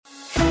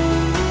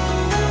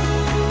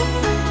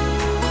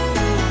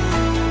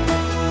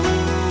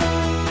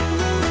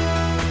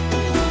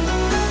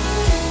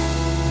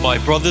my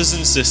brothers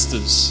and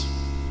sisters,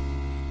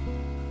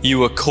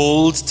 you are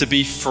called to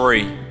be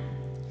free,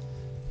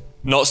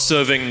 not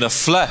serving the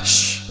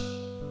flesh,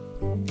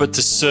 but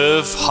to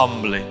serve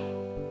humbly,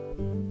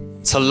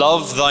 to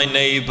love thy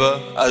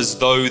neighbor as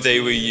though they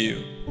were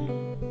you.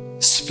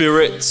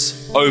 Spirit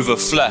over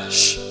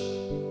flesh,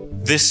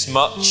 this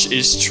much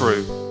is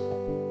true,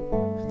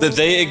 that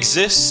they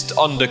exist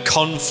under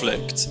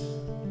conflict,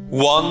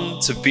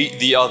 one to beat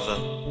the other.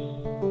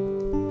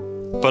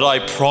 But I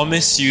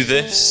promise you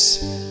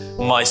this,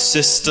 my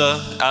sister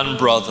and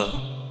brother,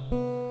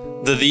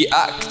 that the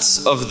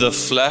acts of the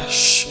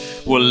flesh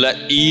will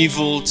let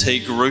evil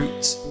take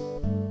root,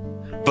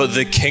 but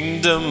the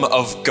kingdom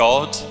of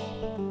God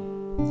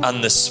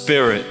and the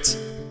Spirit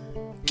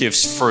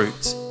gives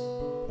fruit.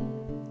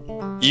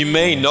 You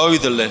may know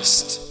the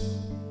list,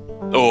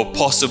 or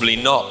possibly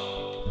not.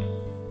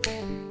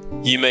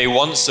 You may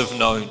once have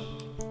known,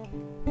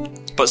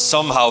 but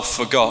somehow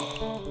forgot.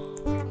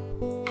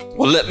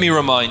 Well, let me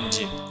remind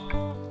you,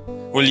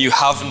 will you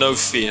have no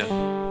fear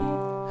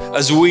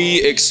as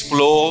we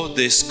explore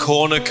this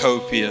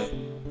cornucopia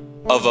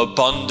of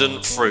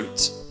abundant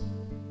fruit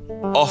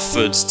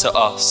offered to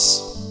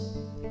us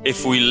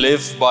if we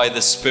live by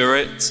the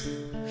Spirit.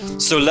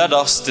 So let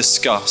us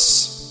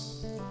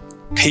discuss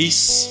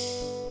peace,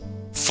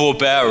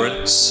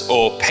 forbearance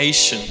or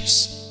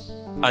patience,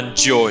 and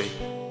joy,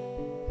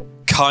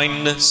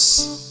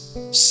 kindness,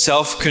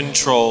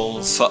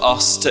 self-control for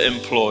us to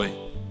employ.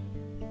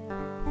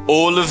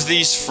 All of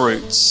these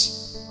fruits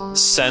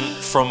sent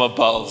from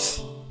above.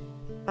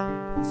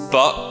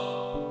 But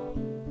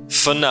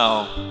for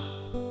now,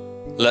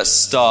 let's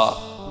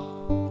start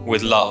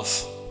with love.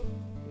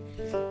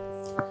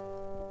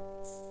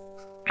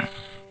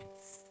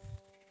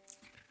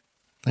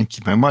 Thank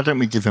you, man. Why don't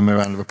we give him a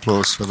round of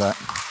applause for that?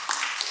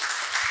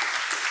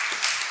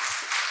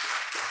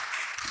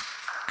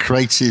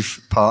 Creative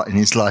part in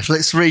his life.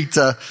 Let's read,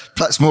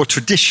 perhaps more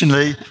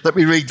traditionally, let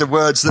me read the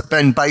words that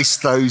Ben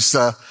based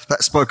that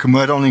spoken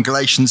word on in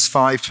Galatians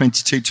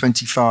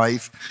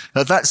 5:22-25.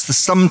 That's the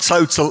sum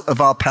total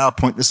of our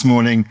PowerPoint this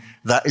morning.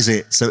 That is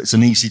it. So it's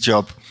an easy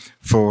job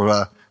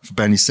for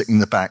Ben. He's sitting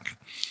in the back.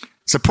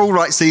 So Paul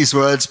writes these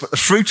words, but the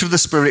fruit of the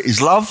Spirit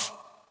is love,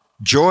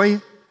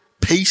 joy,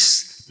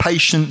 peace,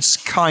 patience,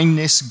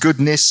 kindness,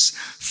 goodness,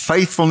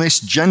 faithfulness,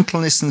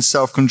 gentleness, and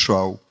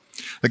self-control.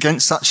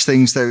 Against such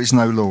things there is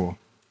no law.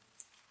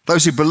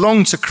 Those who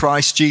belong to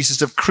Christ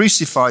Jesus have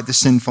crucified the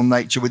sinful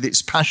nature with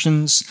its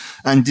passions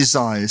and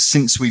desires.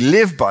 Since we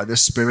live by the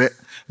Spirit,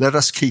 let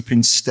us keep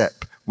in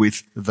step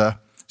with the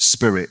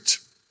Spirit.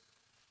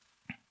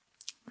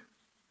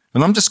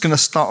 And I'm just going to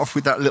start off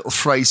with that little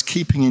phrase,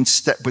 keeping in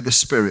step with the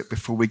Spirit,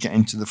 before we get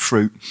into the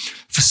fruit.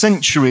 For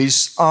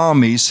centuries,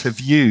 armies have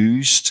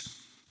used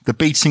the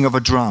beating of a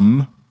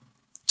drum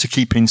to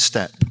keep in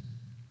step.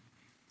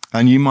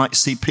 And you might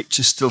see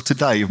pictures still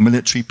today of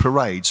military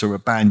parades or a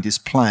band is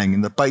playing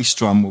and the bass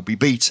drum will be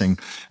beating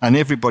and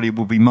everybody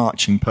will be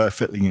marching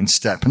perfectly in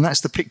step. And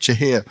that's the picture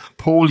here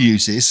Paul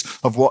uses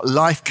of what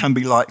life can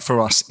be like for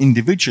us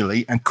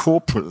individually and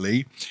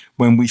corporately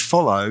when we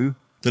follow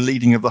the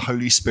leading of the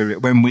Holy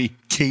Spirit, when we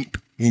keep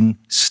in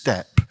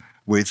step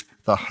with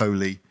the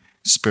Holy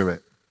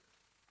Spirit.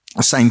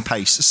 The same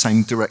pace, the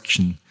same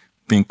direction,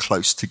 being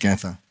close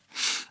together.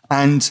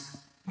 And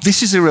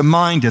this is a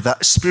reminder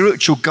that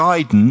spiritual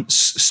guidance,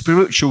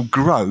 spiritual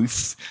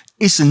growth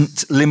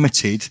isn't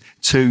limited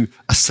to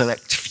a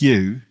select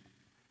few,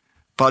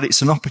 but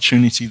it's an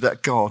opportunity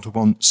that God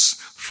wants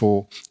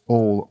for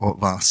all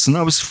of us. And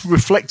I was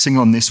reflecting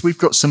on this. We've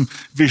got some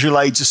visual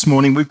aids this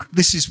morning.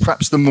 This is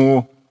perhaps the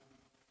more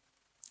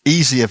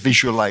easier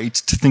visual aid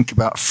to think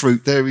about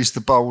fruit. There is the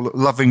bowl of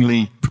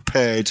lovingly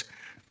prepared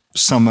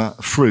summer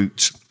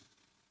fruit.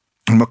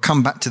 And we'll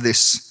come back to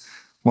this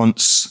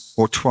once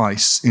or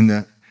twice in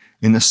the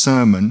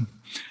sermon.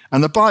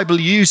 And the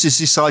Bible uses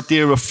this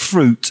idea of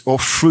fruit or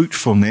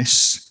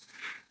fruitfulness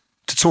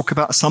to talk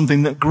about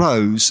something that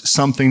grows,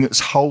 something that's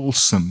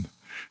wholesome,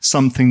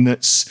 something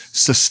that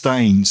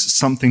sustains,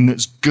 something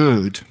that's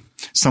good,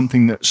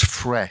 something that's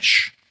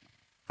fresh.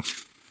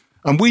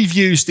 And we've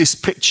used this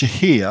picture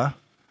here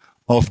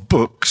of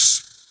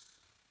books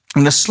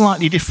in a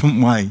slightly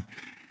different way,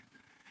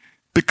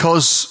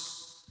 because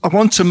I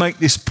want to make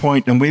this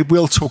point, and we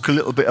will talk a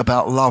little bit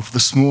about love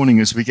this morning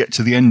as we get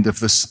to the end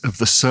of the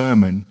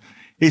sermon,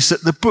 is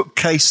that the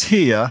bookcase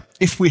here,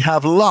 if we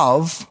have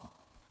love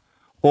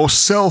or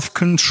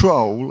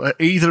self-control at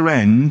either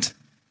end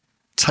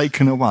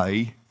taken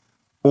away,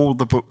 all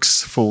the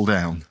books fall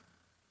down.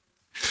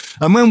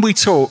 And when we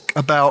talk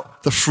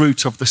about the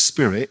fruit of the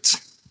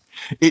Spirit,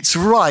 it's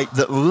right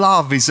that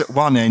love is at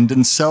one end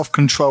and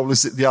self-control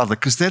is at the other,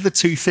 because they're the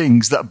two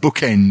things that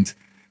bookend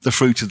the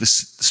fruit of the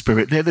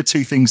Spirit. They're the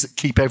two things that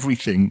keep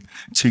everything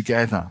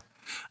together.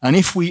 And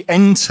if we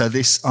enter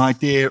this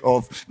idea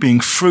of being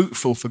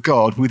fruitful for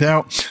God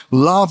without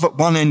love at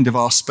one end of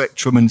our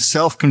spectrum and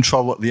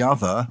self-control at the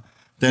other,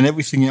 then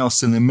everything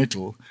else in the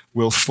middle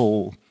will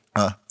fall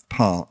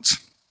apart.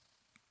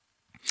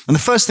 And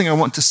the first thing I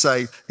want to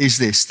say is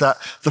this, that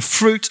the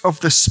fruit of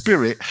the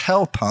Spirit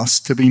help us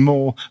to be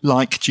more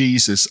like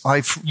Jesus.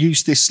 I've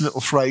used this little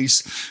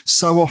phrase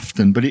so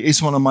often, but it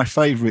is one of my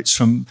favourites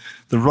from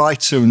the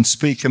writer and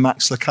speaker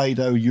Max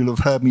Lucado. You'll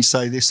have heard me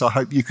say this. I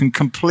hope you can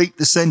complete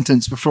the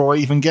sentence before I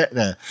even get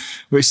there,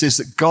 where it says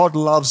that God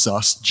loves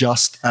us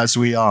just as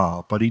we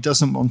are, but he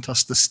doesn't want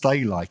us to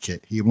stay like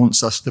it. He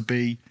wants us to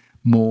be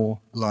more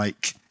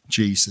like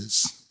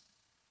Jesus.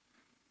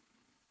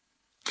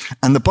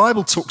 And the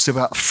Bible talks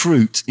about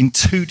fruit in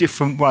two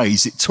different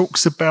ways. It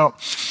talks about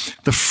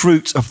the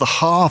fruit of the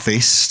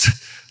harvest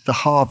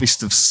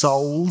of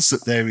souls,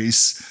 that there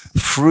is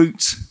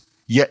fruit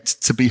yet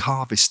to be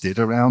harvested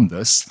around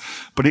us.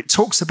 But it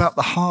talks about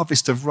the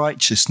harvest of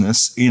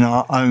righteousness in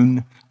our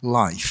own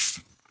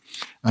life.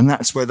 And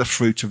that's where the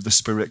fruit of the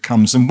Spirit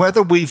comes. And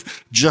whether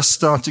we've just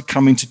started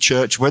coming to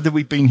church, whether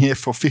we've been here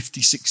for 50,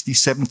 60,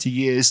 70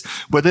 years,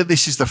 whether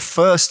this is the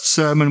first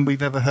sermon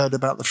we've ever heard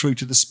about the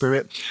fruit of the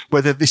Spirit,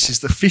 whether this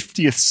is the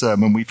 50th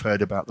sermon we've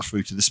heard about the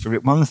fruit of the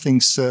Spirit, one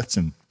thing's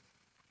certain,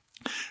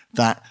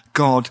 that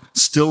God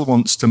still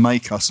wants to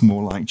make us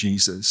more like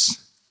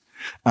Jesus,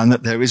 and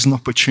that there is an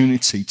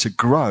opportunity to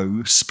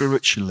grow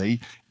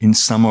spiritually in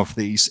some of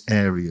these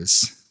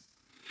areas.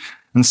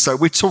 And so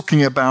we're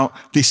talking about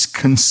this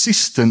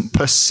consistent,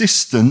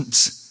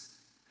 persistent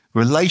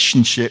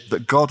relationship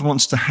that God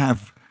wants to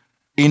have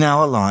in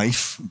our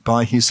life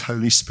by his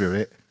Holy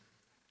Spirit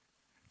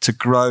to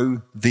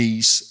grow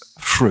these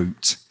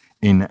fruit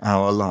in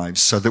our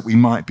lives so that we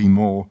might be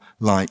more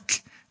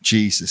like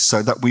Jesus,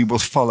 so that we will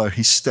follow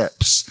his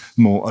steps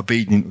more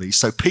obediently,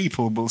 so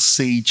people will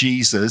see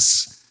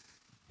Jesus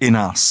in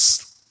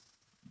us.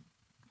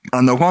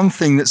 And the one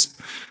thing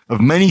of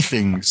many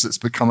things that's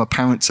become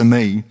apparent to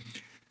me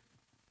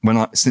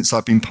since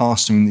I've been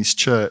pastoring this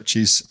church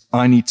is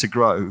I need to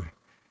grow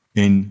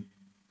in,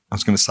 I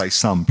was going to say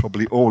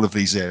probably all of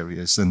these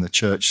areas, and the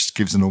church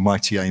gives an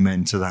almighty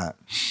amen to that.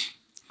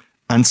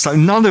 And so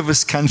none of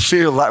us can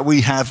feel that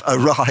we have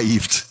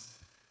arrived,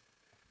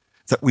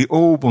 that we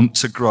all want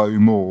to grow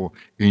more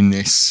in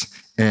this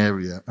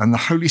area. And the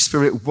Holy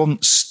Spirit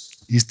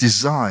his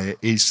desire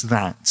is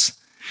that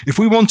if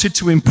we wanted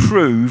to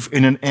improve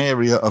in an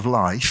area of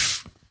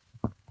life,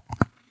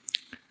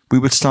 we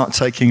would start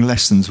taking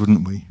lessons,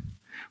 wouldn't we?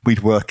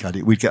 We'd work at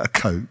it. We'd get a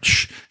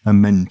coach, a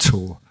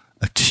mentor,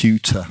 a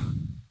tutor.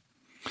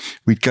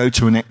 We'd go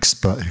to an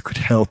expert who could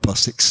help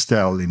us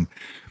excel in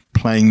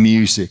playing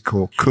music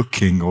or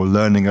cooking or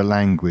learning a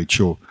language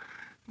or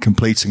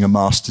completing a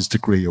master's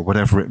degree or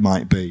whatever it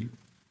might be.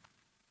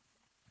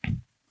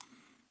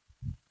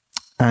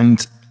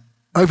 And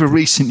over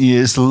recent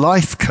years,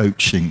 life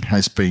coaching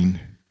has been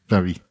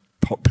very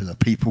popular.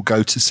 People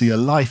go to see a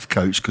life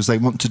coach because they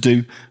want to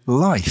do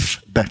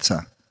life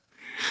better.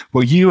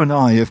 Well, you and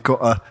I have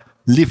got a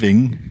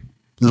living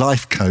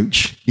life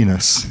coach in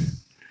us,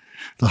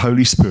 the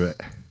Holy Spirit,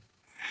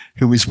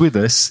 who is with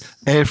us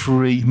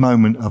every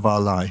moment of our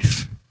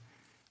life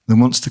and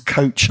wants to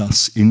coach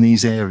us in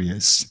these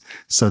areas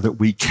so that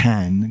we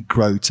can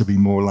grow to be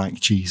more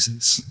like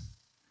Jesus.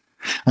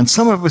 And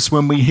some of us,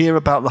 when we hear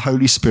about the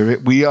Holy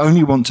Spirit, we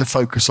only want to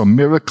focus on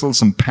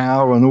miracles and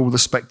power and all the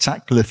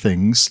spectacular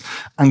things.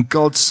 And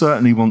God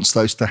certainly wants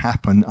those to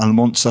happen and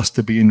wants us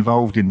to be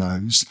involved in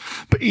those.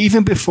 But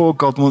even before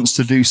God wants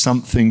to do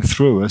something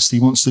through us, he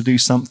wants to do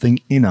something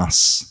in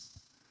us.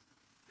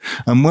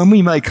 And when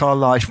we make our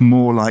life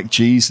more like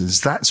Jesus,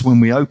 that's when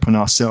we open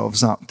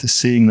ourselves up to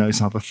seeing those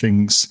other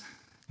things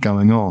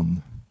going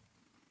on.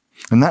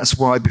 And that's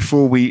why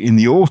in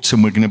the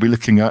autumn, we're going to be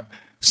looking at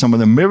some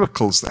of the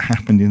miracles that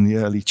happened in the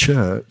early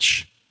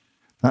church.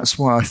 That's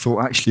why I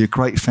thought actually a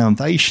great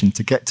foundation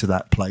to get to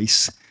that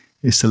place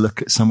is to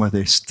look at some of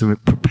this, to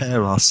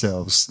prepare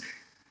ourselves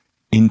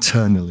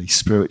internally,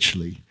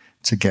 spiritually,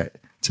 to get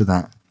to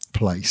that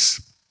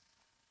place.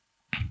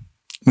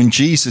 When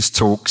Jesus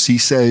talks, he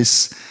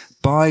says,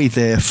 by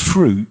their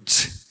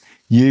fruit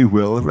you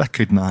will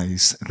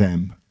recognize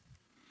them.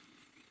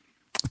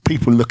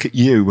 People look at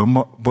you, and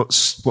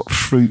what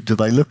fruit do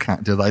they look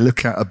at? Do they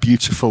look at a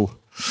beautiful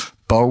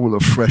bowl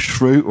of fresh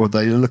fruit, or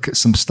they look at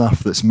some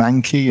stuff that's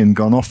manky and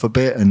gone off a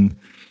bit, and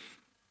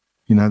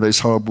those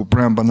horrible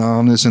brown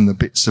bananas and the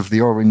bits of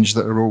the orange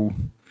that are all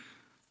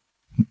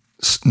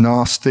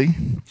nasty?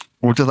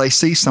 Or do they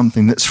see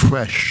something that's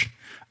fresh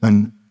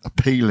and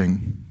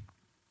appealing?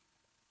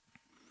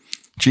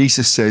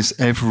 Jesus says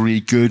every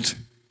good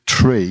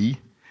tree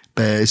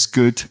bears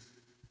good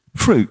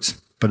fruit,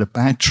 but a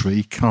bad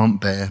tree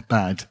can't bear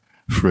bad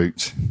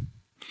fruit.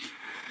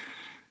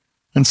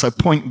 And so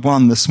point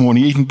one this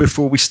morning, even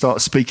before we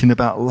start speaking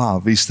about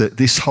love, is that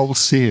this whole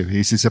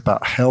series is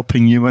about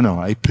helping you and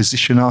I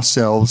position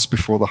ourselves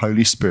before the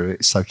Holy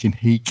Spirit so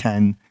he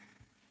can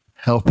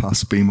help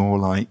us be more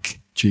like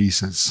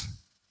Jesus.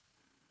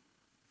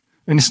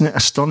 And isn't it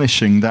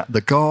astonishing that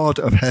the God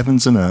of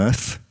heavens and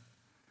earth,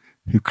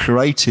 who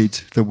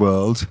created the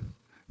world,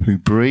 who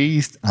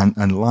breathed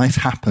and life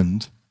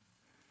happened,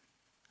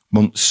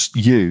 wants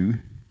you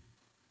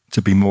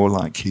to be more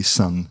like his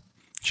son,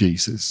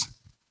 Jesus?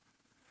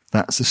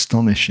 That's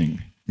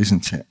astonishing.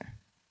 isn't it?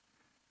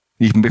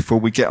 Even before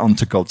we get on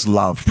to God's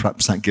love,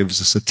 perhaps that gives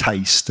us a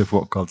taste of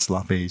what God's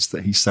love is,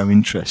 that he's so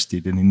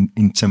interested and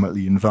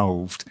intimately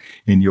involved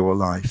in your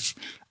life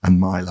and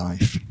my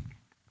life.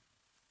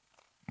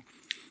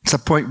 So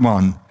point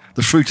one,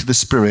 the fruit of the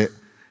Spirit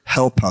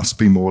help us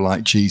be more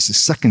like Jesus.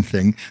 Second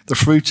thing, the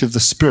fruit of the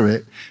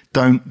Spirit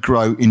don't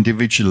grow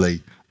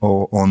individually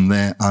or on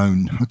their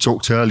own. I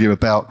talked earlier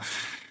about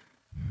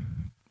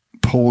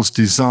Paul's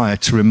desire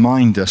to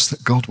remind us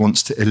that God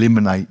wants to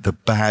eliminate the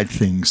bad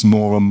things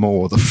more and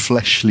more, the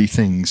fleshly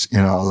things in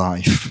our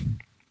life.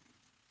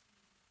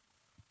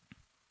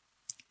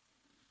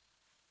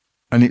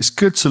 And it's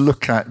good to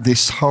look at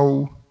this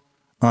whole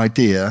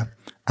idea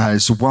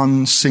as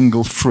one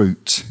single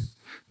fruit,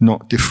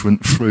 not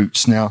different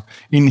fruits. Now,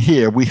 in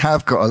here, we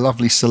have got a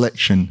lovely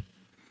selection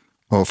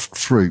of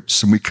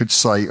fruits, and we could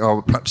say,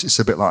 oh, perhaps it's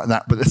a bit like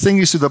that. But the thing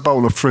is, with a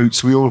bowl of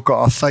fruits, we all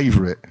got our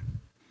favourite.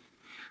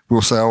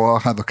 We'll say, oh, I'll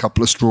have a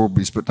couple of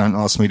strawberries, but don't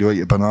ask me to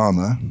eat a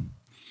banana.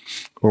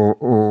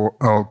 Or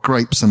oh,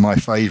 grapes are my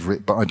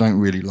favourite, but I don't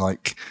really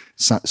like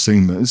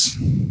satsumas.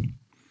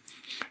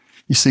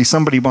 You see,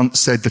 somebody once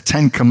said the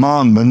 10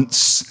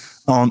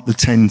 Commandments aren't the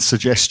 10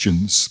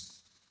 suggestions.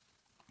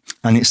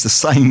 And it's the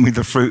same with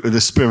the fruit of the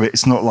Spirit.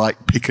 It's not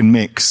like pick and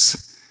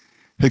mix.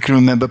 Who can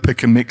remember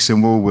pick and mix in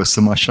Woolworths?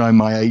 Am I showing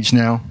my age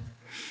now?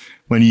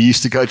 When you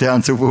used to go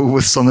down to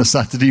Woolworths on a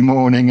Saturday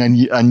morning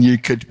and you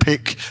could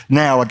pick.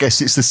 Now, I guess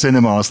it's the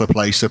cinemas, the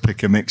place for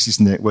pick and mix,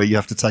 isn't it? Where you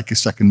have to take a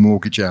second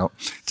mortgage out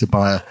to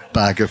buy a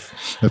bag of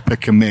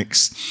pick and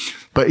mix.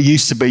 But it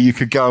used to be you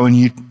could go and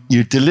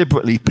you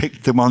deliberately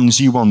picked the ones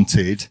you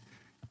wanted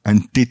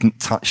and didn't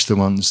touch the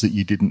ones that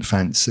you didn't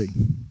fancy.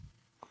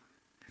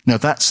 Now,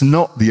 that's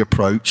not the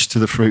approach to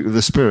the fruit of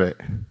the Spirit.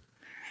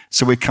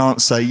 So we can't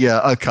say,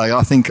 yeah, okay,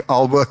 I think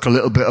I'll work a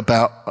little bit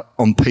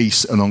on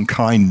peace and on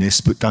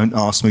kindness, but don't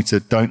ask me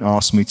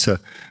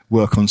to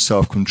work on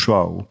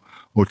self-control,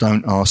 or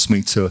don't ask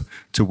me to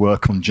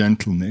work on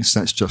gentleness.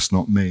 That's just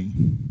not me.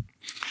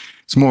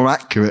 It's more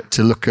accurate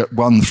to look at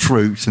one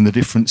fruit and the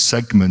different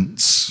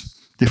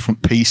segments,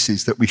 different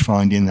pieces that we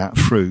find in that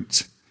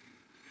fruit.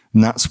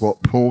 And that's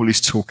what Paul is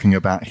talking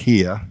about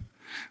here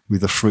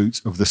with the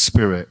fruit of the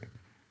Spirit.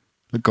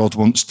 That God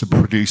wants to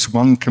produce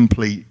one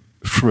complete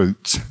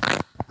fruit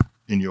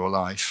in your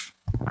life.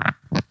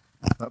 Is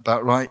that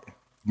about right?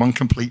 One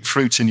complete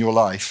fruit in your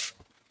life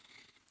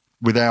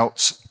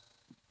without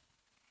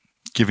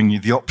giving you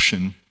the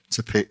option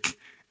to pick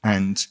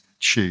and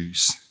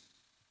choose.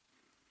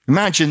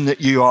 Imagine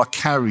that you are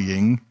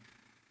carrying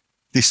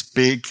this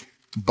big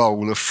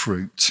bowl of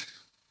fruit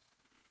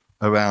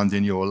around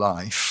in your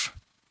life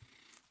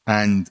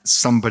and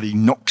somebody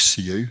knocks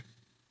you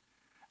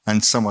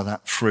and some of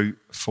that fruit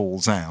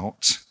falls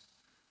out.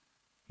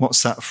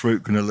 What's that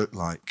fruit going to look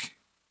like?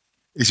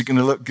 Is it going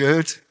to look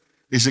good?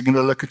 Is it going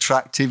to look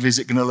attractive? Is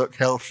it going to look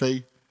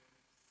healthy?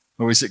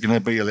 Or is it going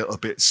to be a little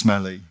bit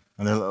smelly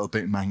and a little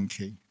bit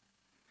manky?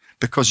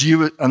 Because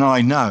you and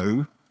I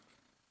know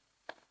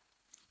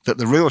that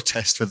the real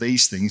test for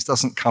these things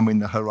doesn't come in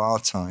the hurrah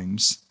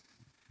times.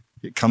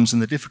 It comes in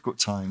the difficult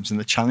times, in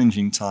the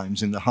challenging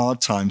times, in the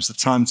hard times, the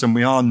times when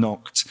we are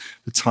knocked,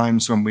 the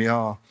times when we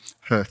are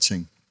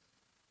hurting.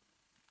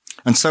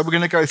 And so we're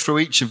going to go through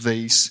each of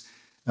these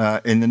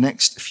in the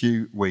next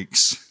few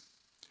weeks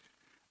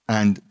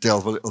and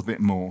delve a little bit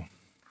more.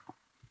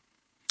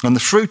 And the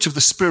fruit of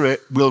the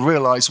Spirit, we'll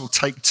realize, will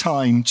take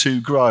time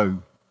to grow.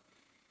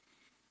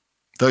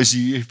 Those of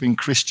you who've been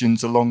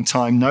Christians a long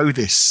time know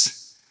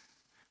this,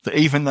 that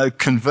even though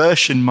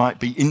conversion might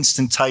be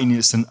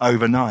instantaneous and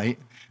overnight,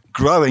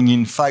 growing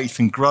in faith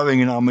and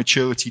growing in our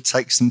maturity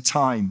takes some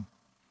time.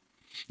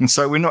 And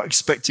so we're not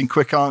expecting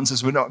quick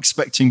answers. We're not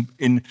expecting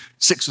in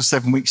 6 or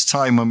 7 weeks'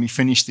 time when we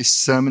finish this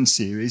sermon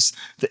series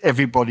that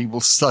everybody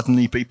will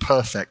suddenly be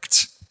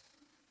perfect.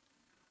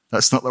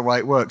 That's not the way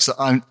it works.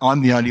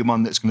 I'm the only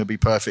one that's going to be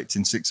perfect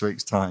in 6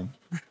 weeks' time.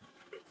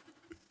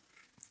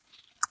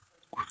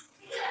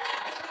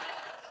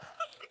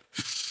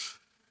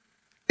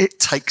 It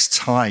takes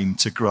time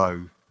to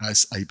grow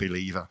as a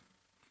believer.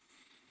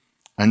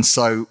 And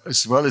so,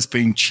 as well as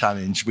being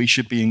challenged, we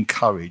should be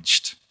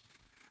encouraged.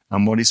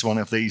 And what is one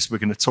of these? We're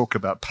going to talk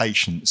about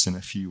patience in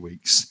a few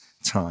weeks'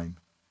 time.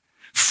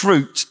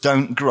 Fruit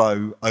don't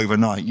grow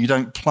overnight. You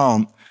don't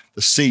plant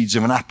the seeds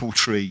of an apple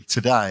tree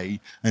today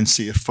and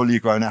see a fully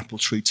grown apple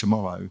tree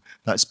tomorrow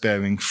that's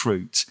bearing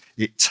fruit.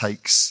 It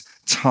takes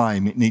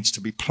time. It needs to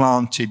be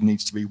planted,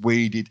 needs to be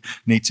weeded,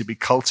 needs to be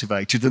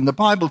cultivated. And the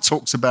Bible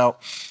talks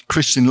about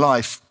Christian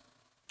life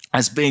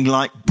as being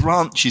like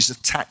branches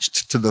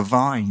attached to the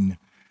vine.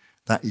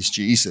 That is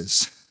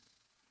Jesus.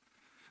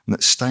 And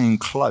that staying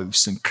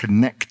close and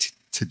connected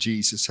to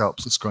Jesus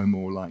helps us grow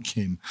more like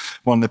him.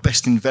 One of the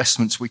best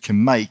investments we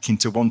can make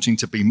into wanting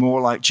to be more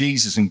like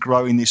Jesus and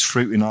growing this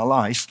fruit in our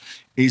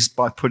life is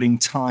by putting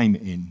time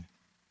in.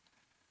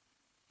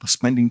 By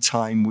spending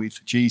time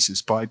with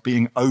Jesus, by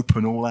being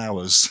open all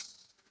hours,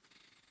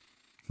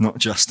 not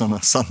just on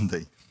a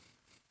Sunday.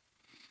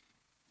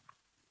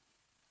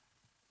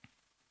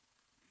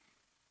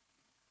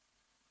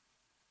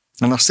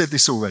 And I've said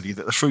this already,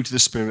 that the fruit of the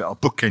Spirit are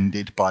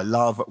bookended by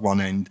love at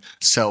one end,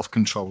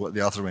 self-control at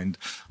the other end.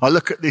 I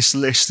look at this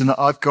list and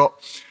I've got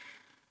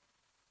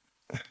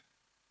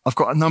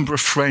a number of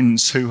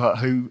friends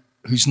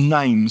whose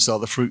names are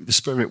the fruit of the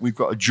Spirit. We've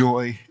got a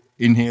Joy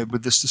in here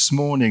with us this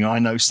morning. I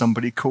know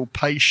somebody called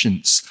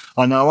Patience.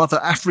 I know other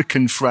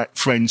African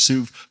friends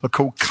who are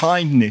called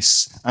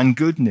Kindness and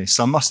Goodness.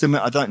 I must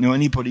admit, I don't know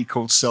anybody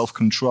called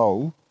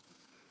Self-Control.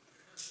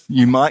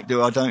 You might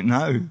do, I don't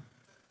know.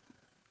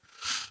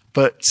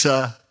 But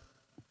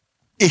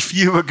if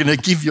you were going to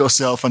give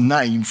yourself a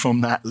name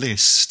from that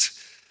list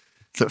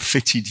that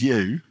fitted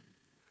you,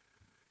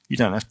 you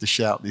don't have to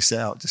shout this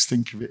out. Just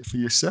think of it for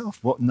yourself.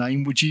 What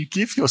name would you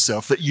give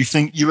yourself that you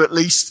think you at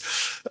least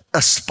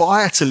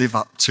aspire to live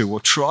up to or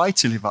try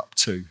to live up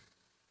to?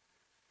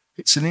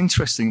 It's an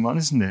interesting one,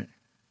 isn't it?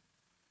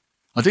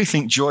 I do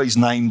think Joy's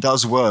name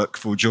does work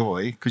for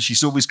Joy because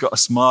she's always got a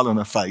smile on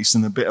her face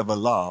and a bit of a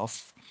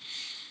laugh.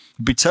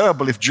 It'd be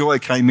terrible if Joy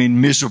came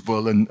in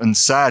miserable and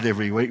sad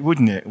every week,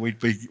 wouldn't it? We'd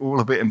be all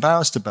a bit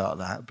embarrassed about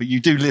that. But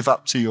you do live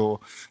up to your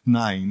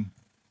name.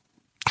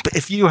 But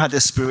if you had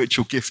a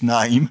spiritual gift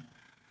name,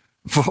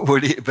 what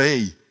would it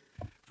be?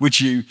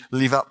 Would you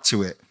live up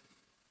to it?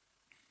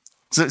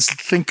 So let's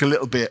think a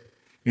little bit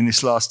in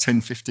this last 10,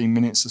 15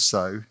 minutes or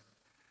so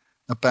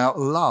about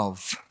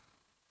love.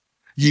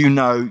 You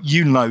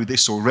know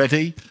this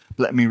already.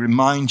 Let me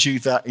remind you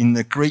that in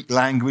the Greek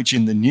language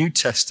in the New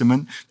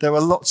Testament, there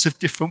are lots of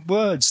different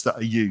words that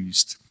are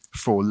used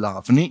for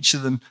love. And each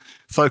of them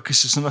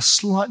focuses on a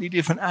slightly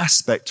different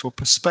aspect or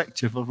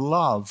perspective of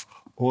love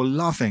or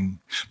loving.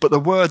 But the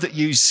word that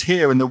used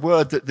here and the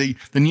word that the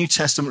New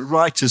Testament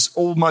writers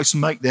almost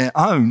make their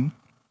own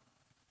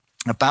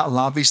about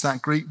love is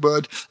that Greek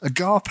word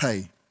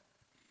agape.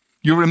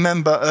 You'll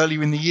remember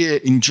earlier in the year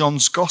in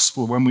John's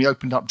Gospel, when we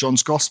opened up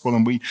John's Gospel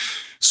and we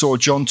saw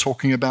John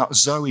talking about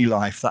Zoe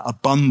life, that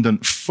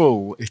abundant,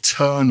 full,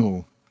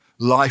 eternal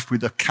life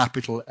with a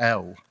capital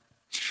L.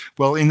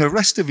 Well, in the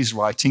rest of his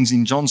writings,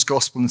 in John's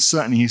Gospel and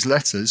certainly his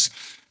letters,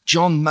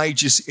 John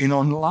majors in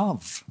on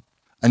love.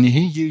 And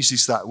he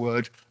uses that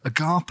word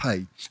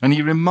agape. And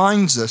he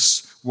reminds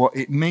us what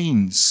it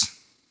means.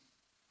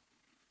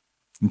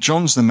 And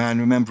John's the man,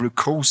 remember, who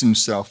calls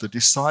himself the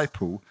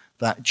disciple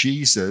that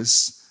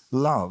Jesus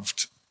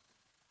loved.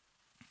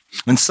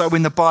 And so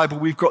in the Bible,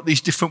 we've got these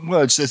different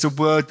words. There's a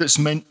word that's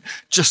meant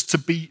just to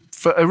be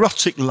for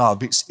erotic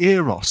love. It's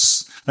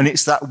eros. And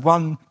it's that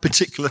one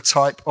particular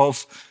type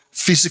of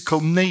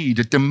physical need,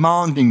 a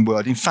demanding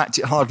word. In fact,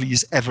 it hardly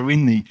is ever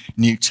in the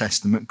New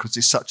Testament because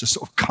it's such a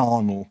sort of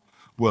carnal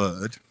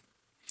word.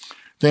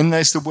 Then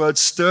there's the word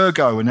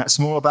stergo, and that's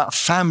more about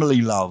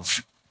family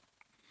love.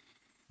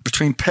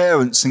 Between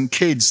parents and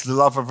kids, the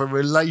love of a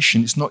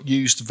relation. It's not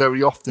used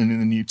very often in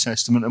the New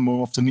Testament, and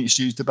more often it's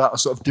used about a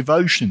sort of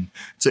devotion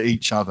to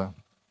each other.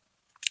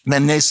 And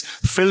then there's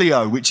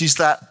phileo, which is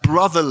that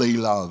brotherly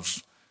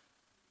love.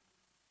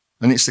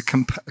 And it's a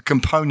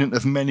component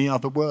of many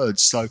other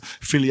words. So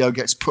phileo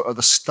gets put at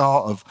the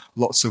start of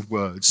lots of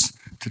words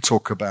to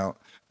talk about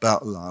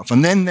love.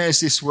 And then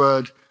there's this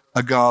word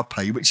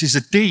agape, which is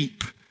a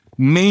deep,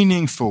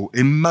 meaningful,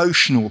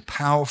 emotional,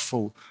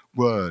 powerful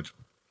word,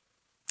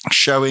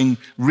 showing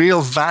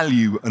real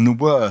value and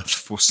worth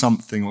for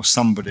something or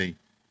somebody.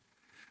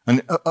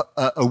 And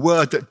a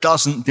word that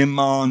doesn't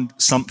demand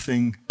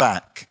something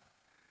back.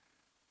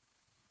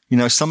 You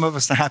know, some of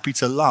us are happy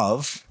to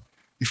love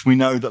if we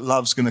know that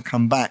love's going to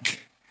come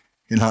back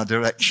in our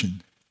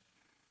direction.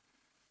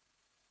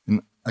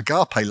 And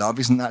agape love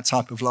isn't that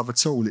type of love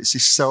at all. It's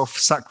this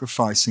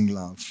self-sacrificing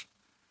love.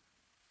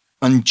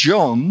 And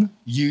John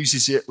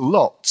uses it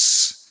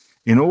lots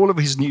in all of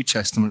his New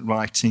Testament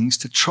writings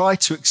to try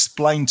to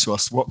explain to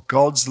us what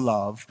God's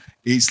love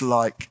is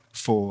like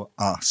for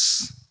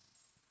us.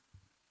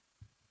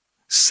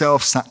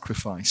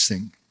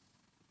 Self-sacrificing,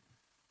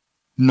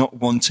 not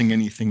wanting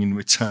anything in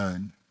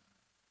return.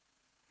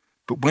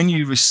 But when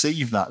you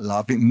receive that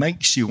love, it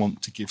makes you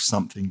want to give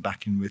something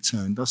back in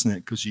return, doesn't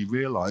it? Because you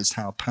realize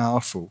how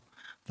powerful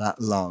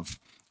that love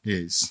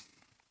is.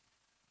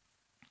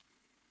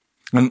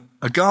 And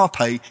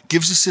agape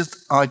gives us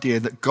this idea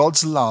that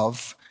God's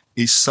love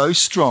is so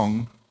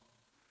strong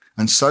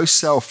and so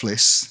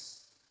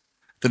selfless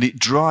that it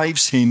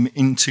drives him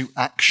into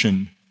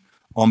action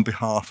on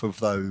behalf of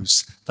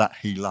those that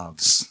he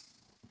loves.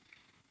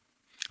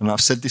 And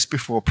I've said this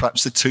before,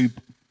 perhaps the two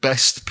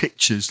best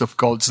pictures of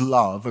God's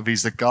love, of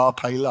his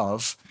agape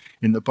love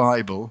in the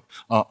Bible,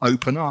 are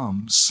open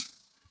arms.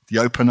 The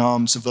open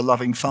arms of the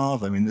loving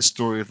father in the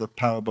story of the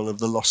parable of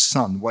the lost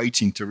son,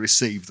 waiting to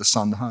receive the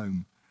son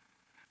home.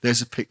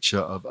 There's a picture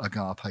of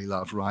agape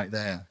love right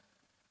there.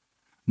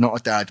 Not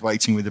a dad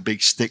waiting with a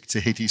big stick to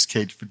hit his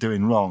kid for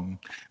doing wrong,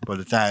 but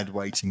a dad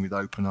waiting with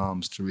open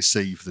arms to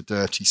receive the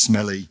dirty,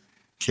 smelly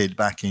kid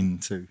back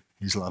into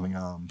his loving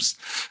arms.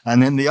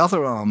 And then the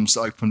other arms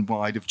open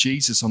wide of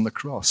Jesus on the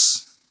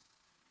cross.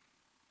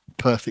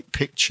 Perfect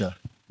picture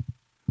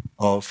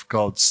of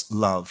God's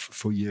love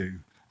for you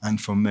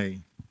and for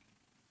me.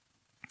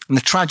 And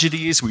the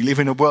tragedy is we live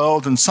in a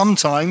world, and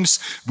sometimes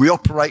we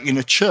operate in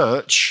a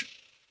church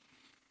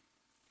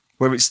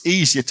where it's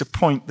easier to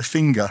point the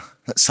finger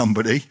at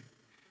somebody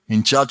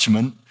in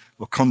judgment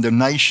or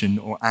condemnation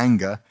or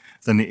anger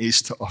than it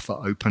is to offer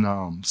open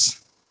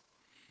arms.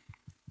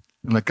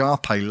 And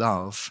agape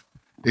love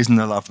isn't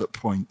a love that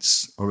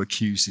points or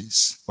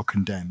accuses or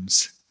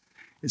condemns.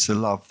 It's a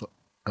love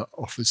that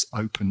offers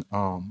open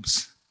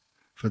arms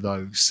for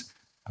those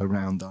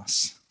around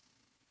us.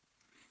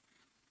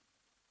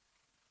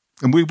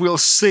 And we will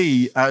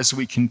see as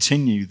we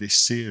continue this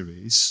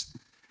series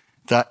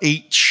that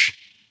each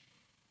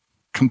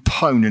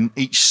component,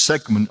 each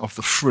segment of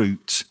the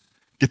fruit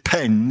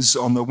depends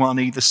on the one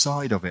either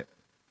side of it.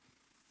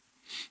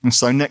 And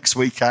so next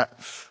week at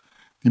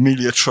the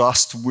Amelia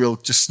Trust, we'll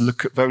just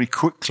look at very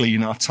quickly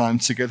in our time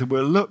together,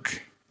 we'll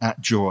look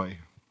at joy.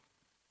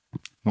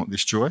 Not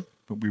this joy,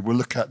 but we will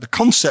look at the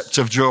concept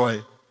of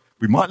joy.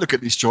 We might look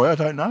at this joy, I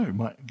don't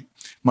know.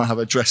 Might have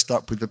it dressed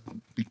up with a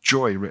big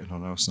joy written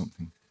on it or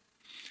something.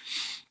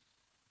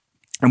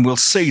 And we'll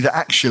see that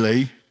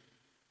actually,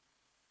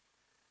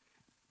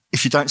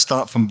 if you don't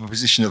start from a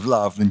position of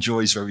love, then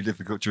joy is very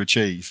difficult to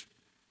achieve.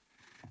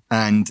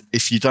 And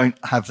if you don't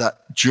have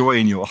that joy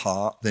in your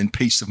heart, then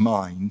peace of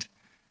mind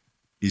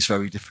is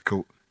very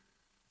difficult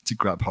to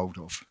grab hold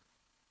of.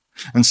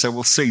 And so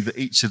we'll see that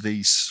each of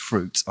these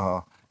fruits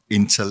are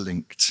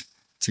interlinked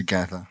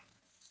together.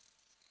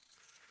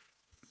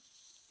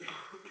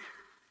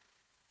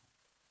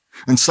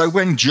 And so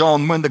when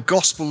the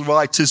gospel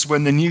writers,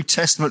 when the New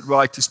Testament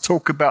writers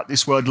talk about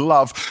this word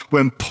love,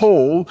 when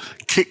Paul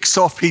kicks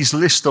off his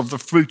list of the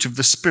fruit of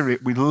the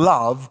Spirit with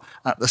love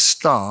at the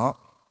start,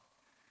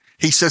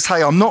 he says,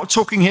 hey, I'm not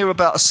talking here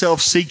about a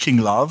self-seeking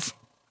love.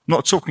 I'm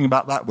not talking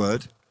about that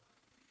word.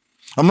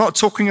 I'm not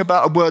talking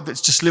about a word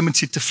that's just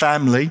limited to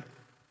family.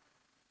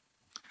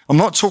 I'm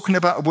not talking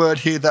about a word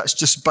here that's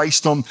just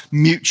based on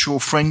mutual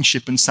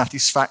friendship and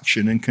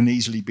satisfaction and can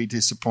easily be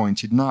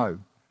disappointed. No.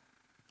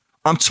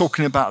 I'm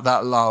talking about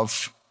that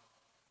love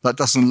that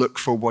doesn't look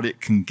for what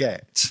it can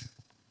get,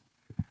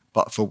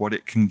 but for what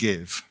it can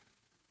give.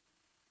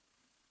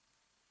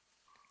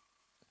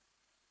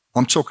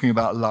 I'm talking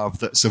about love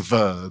that's a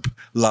verb,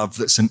 love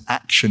that's an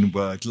action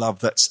word, love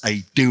that's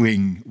a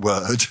doing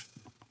word.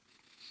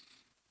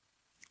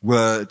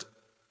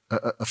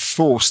 A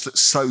force that's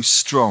so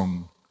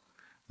strong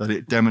that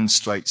it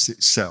demonstrates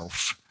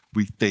itself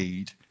with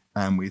deed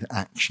and with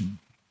action.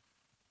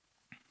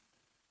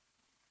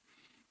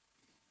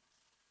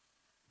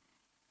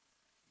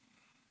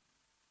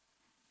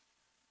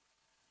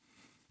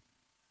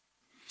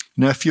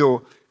 Now, if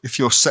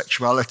your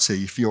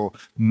sexuality, if your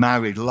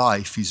married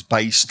life is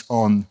based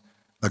on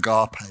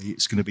agape,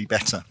 it's going to be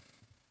better.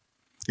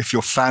 If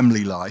your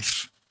family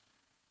life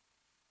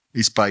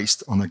is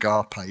based on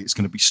agape, it's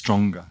going to be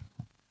stronger.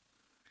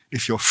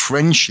 If your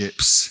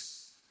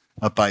friendships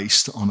are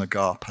based on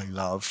agape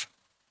love,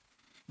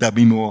 they'll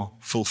be more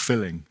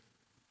fulfilling.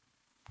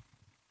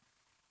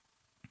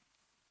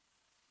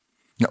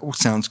 That all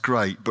sounds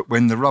great, but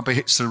when the rubber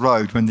hits the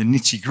road, when the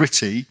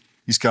nitty-gritty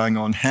is going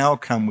on, how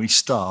can we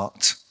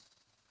start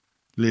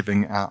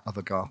living out of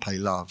agape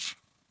love?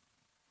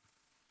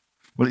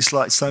 Well, it's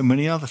like so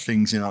many other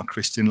things in our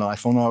Christian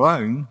life. On our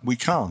own, we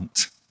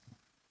can't.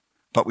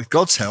 But with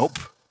God's help,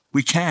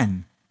 we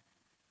can.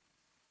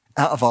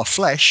 Out of our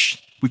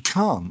flesh, we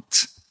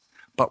can't.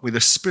 But with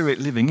the Spirit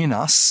living in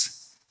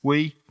us,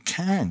 we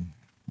can.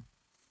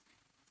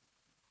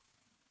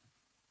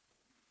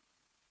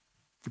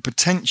 The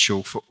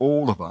potential for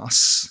all of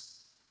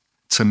us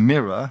to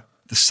mirror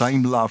the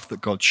same love that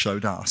God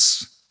showed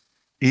us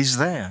is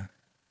there.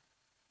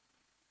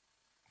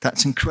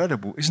 That's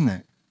incredible, isn't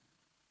it?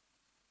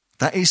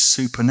 That is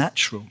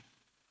supernatural.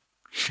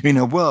 In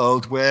a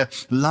world where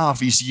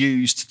love is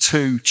used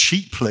too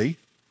cheaply,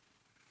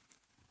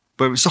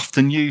 where it's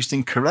often used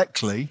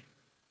incorrectly,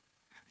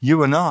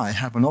 you and I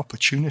have an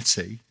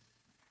opportunity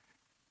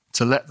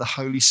to let the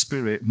Holy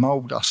Spirit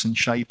mould us and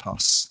shape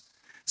us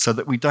so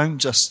that we don't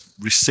just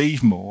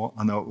receive more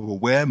and are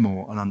aware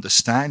more and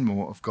understand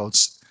more of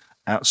God's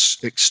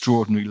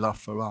extraordinary love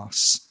for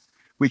us.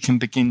 We can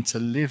begin to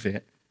live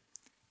it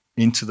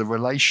into the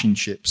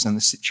relationships and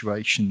the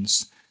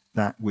situations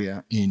that we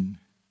are in.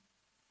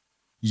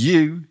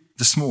 You,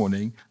 this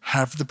morning,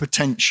 have the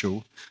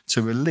potential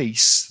to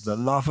release the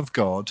love of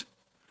God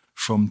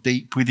from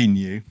deep within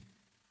you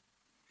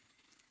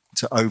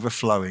to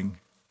overflowing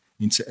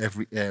into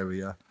every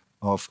area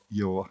of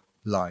your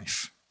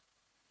life.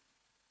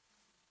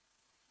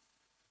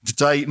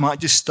 Today, it might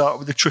just start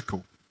with a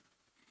trickle.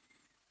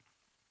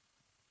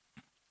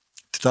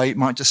 Today, it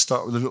might just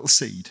start with a little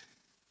seed.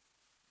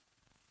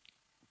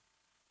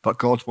 But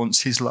God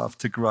wants his love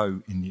to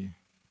grow in you.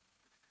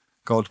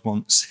 God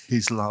wants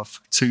his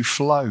love to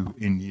flow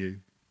in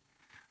you.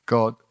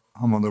 God,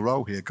 I'm on the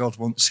roll here. God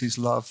wants his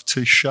love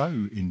to show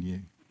in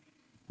you.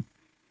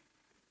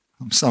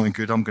 I'm so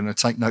good, I'm going to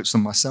take notes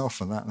on myself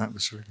for that. That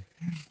was really...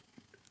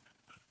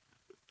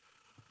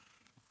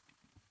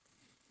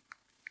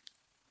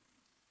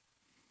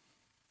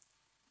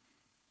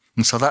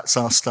 And so that's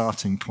our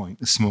starting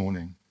point this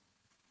morning.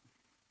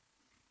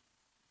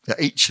 That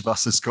each of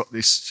us has got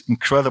this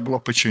incredible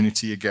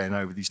opportunity again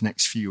over these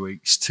next few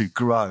weeks to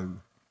grow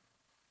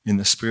in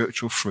the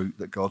spiritual fruit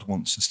that God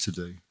wants us to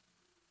do.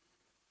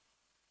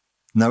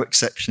 No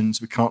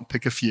exceptions. We can't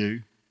pick a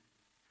few.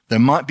 There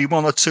might be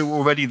one or two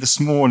already this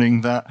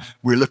morning that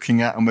we're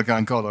looking at and we're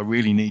going, God, I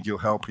really need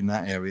your help in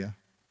that area.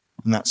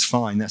 And that's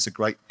fine. That's a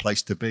great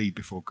place to be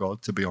before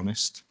God, to be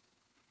honest.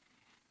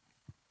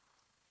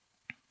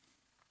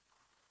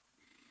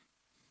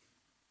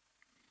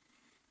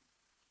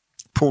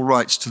 Paul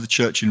writes to the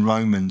church in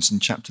Romans in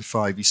chapter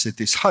 5, he said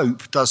this,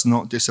 hope does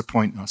not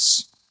disappoint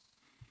us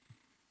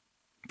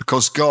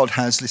because God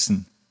has,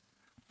 listen,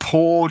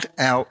 poured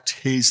out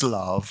his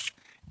love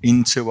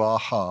into our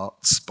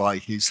hearts by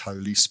his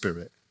Holy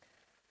Spirit,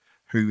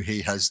 who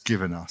he has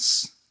given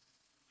us.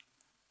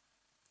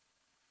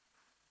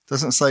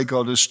 Doesn't say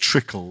God has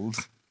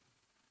trickled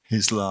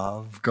his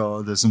love,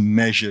 God has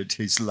measured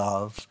his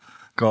love,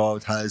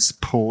 God has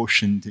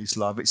portioned his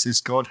love. It says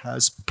God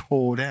has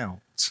poured out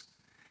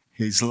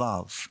his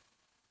love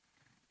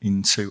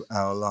into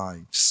our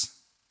lives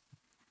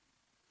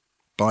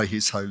by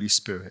his Holy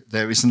Spirit.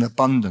 There is an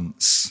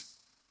abundance.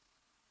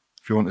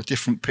 If you want a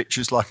different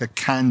picture, it's like a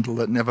candle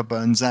that never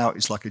burns out.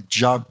 It's like a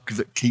jug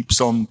that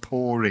keeps on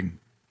pouring.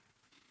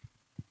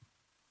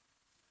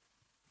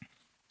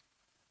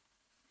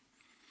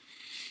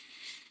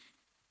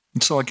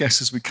 And so I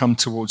guess as we come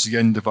towards the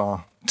end of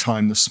our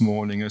time this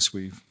morning, as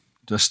we've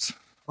just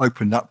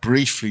opened up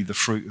briefly the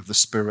fruit of the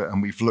Spirit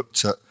and we've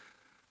looked at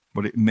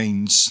what it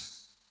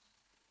means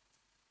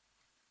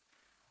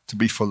to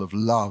be full of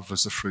love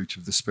as the fruit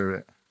of the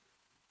Spirit.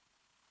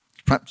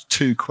 Perhaps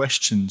two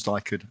questions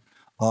I could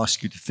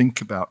ask you to think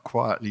about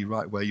quietly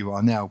right where you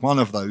are now. One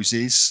of those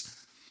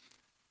is,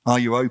 are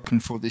you open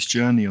for this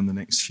journey on the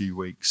next few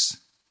weeks?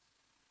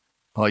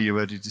 Are you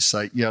ready to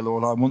say, yeah,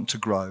 Lord, I want to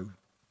grow.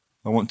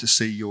 I want to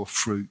see your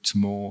fruit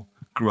more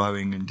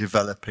growing and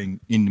developing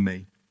in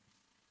me.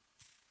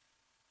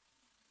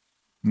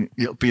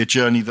 It'll be a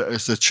journey that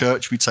as a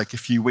church we take a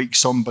few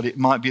weeks on, but it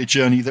might be a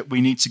journey that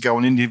we need to go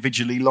on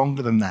individually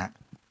longer than that.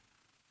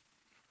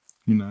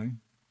 You know,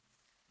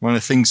 one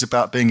of the things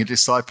about being a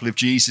disciple of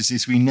Jesus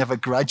is we never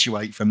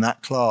graduate from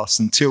that class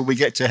until we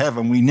get to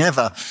heaven. We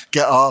never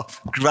get our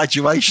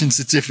graduation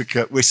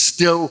certificate. We're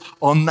still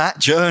on that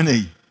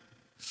journey.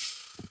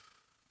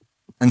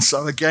 And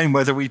so again,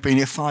 whether we've been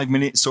here 5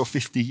 minutes or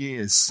 50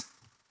 years,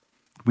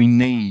 we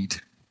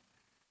need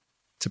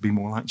to be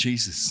more like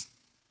Jesus.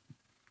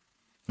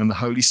 And the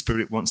Holy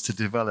Spirit wants to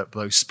develop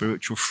those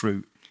spiritual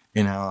fruit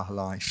in our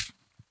life.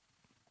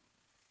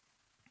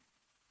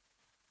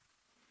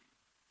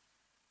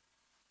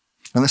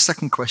 And the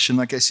second question,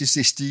 I guess, is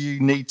this. Do you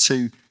need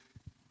to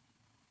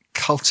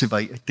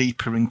cultivate a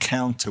deeper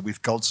encounter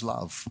with God's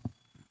love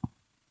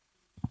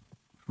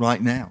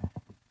right now?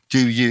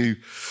 Do you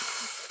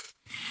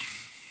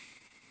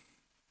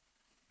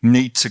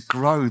need to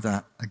grow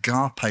that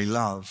agape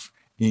love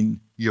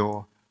in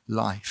your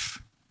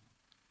life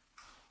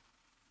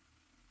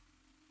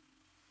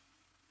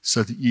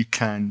so that you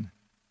can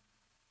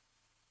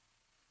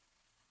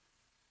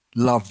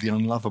love the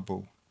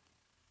unlovable,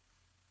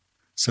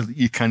 so that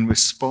you can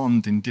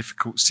respond in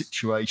difficult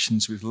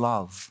situations with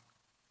love,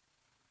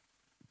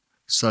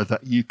 so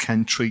that you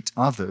can treat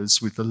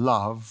others with the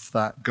love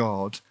that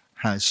God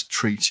has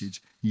treated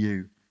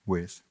you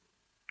with?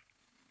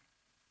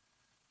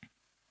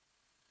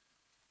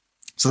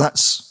 So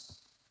that's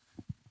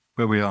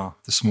where we are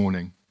this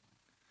morning.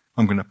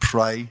 I'm going to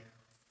pray.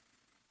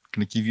 I'm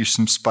going to give you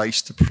some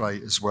space to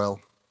pray as well.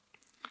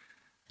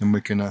 And we're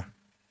going to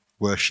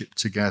worship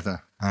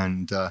together.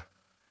 And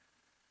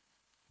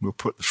we'll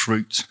put the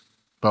fruit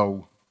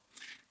bowl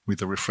with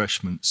the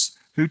refreshments.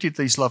 Who did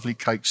these lovely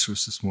cakes for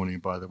us this morning,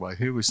 by the way?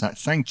 Who was that?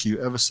 Thank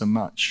you ever so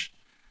much.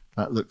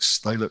 They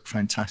look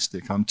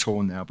fantastic. I'm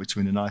torn now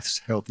between a nice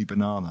healthy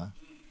banana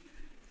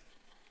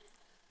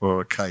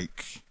or a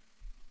cake.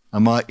 I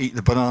might eat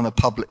the banana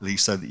publicly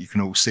so that you can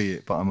all see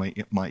it, but I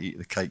might eat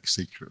the cake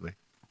secretly.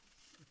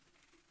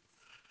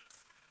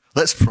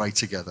 Let's pray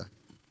together.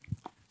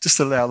 Just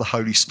allow the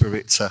Holy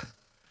Spirit to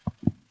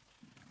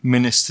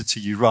minister to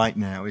you right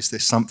now. Is there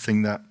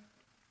something that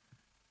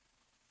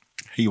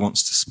he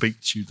wants to speak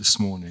to you this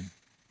morning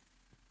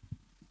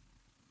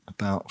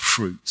about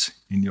fruit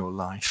in your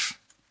life?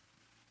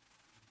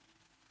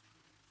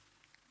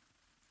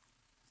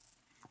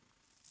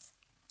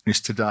 Is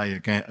today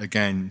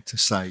again to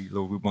say,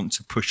 Lord, we want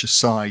to push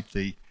aside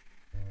the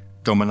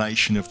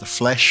domination of the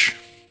flesh,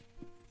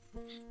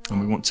 and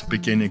we want to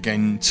begin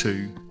again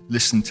to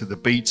listen to the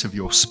beat of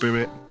your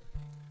Spirit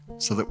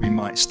so that we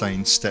might stay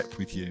in step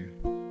with you.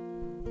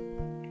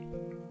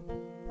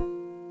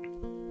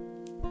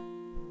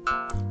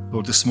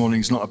 Lord, this morning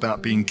is not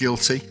about being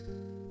guilty,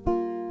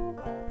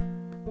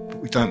 but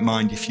we don't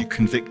mind if you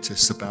convict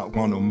us about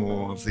one or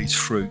more of these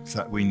fruit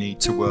that we need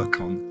to work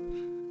on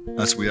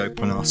as we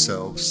open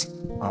ourselves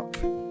up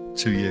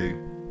to you.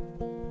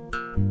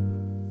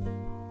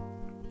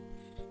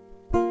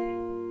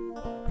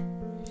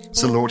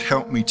 So Lord,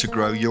 help me to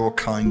grow your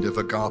kind of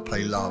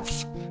agape love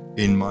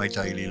in my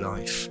daily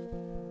life.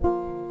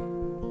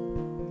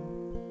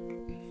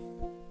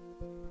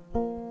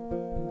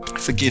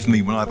 Forgive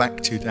me when I've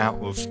acted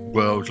out of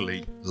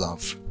worldly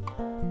love.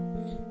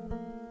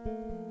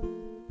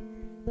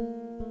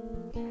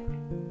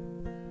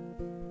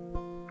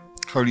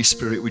 Holy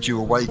Spirit, would you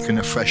awaken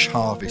a fresh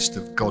harvest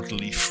of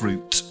godly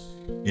fruit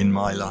in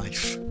my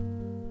life,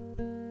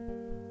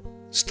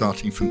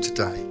 starting from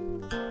today,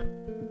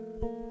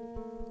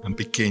 and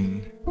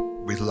begin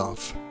with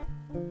love.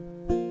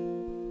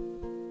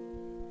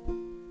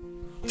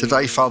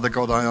 Today, Father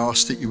God, I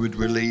ask that you would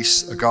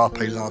release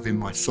agape love in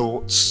my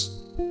thoughts,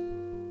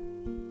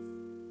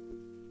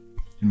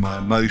 in my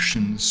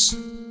emotions,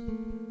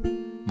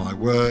 my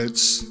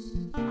words,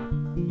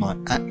 my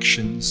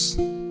actions,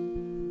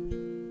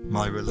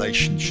 my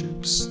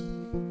relationships.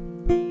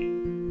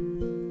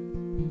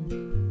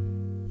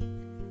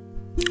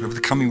 Over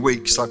the coming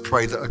weeks, I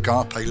pray that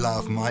agape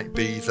love might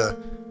be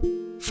the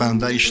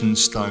foundation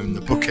stone, the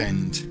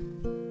bookend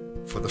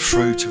for the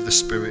fruit of the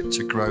Spirit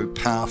to grow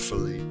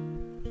powerfully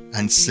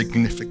and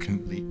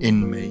significantly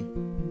in me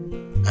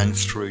and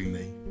through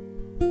me.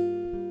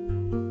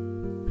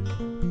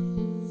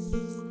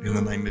 In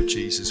the name of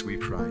Jesus we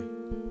pray.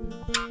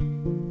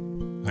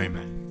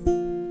 Amen.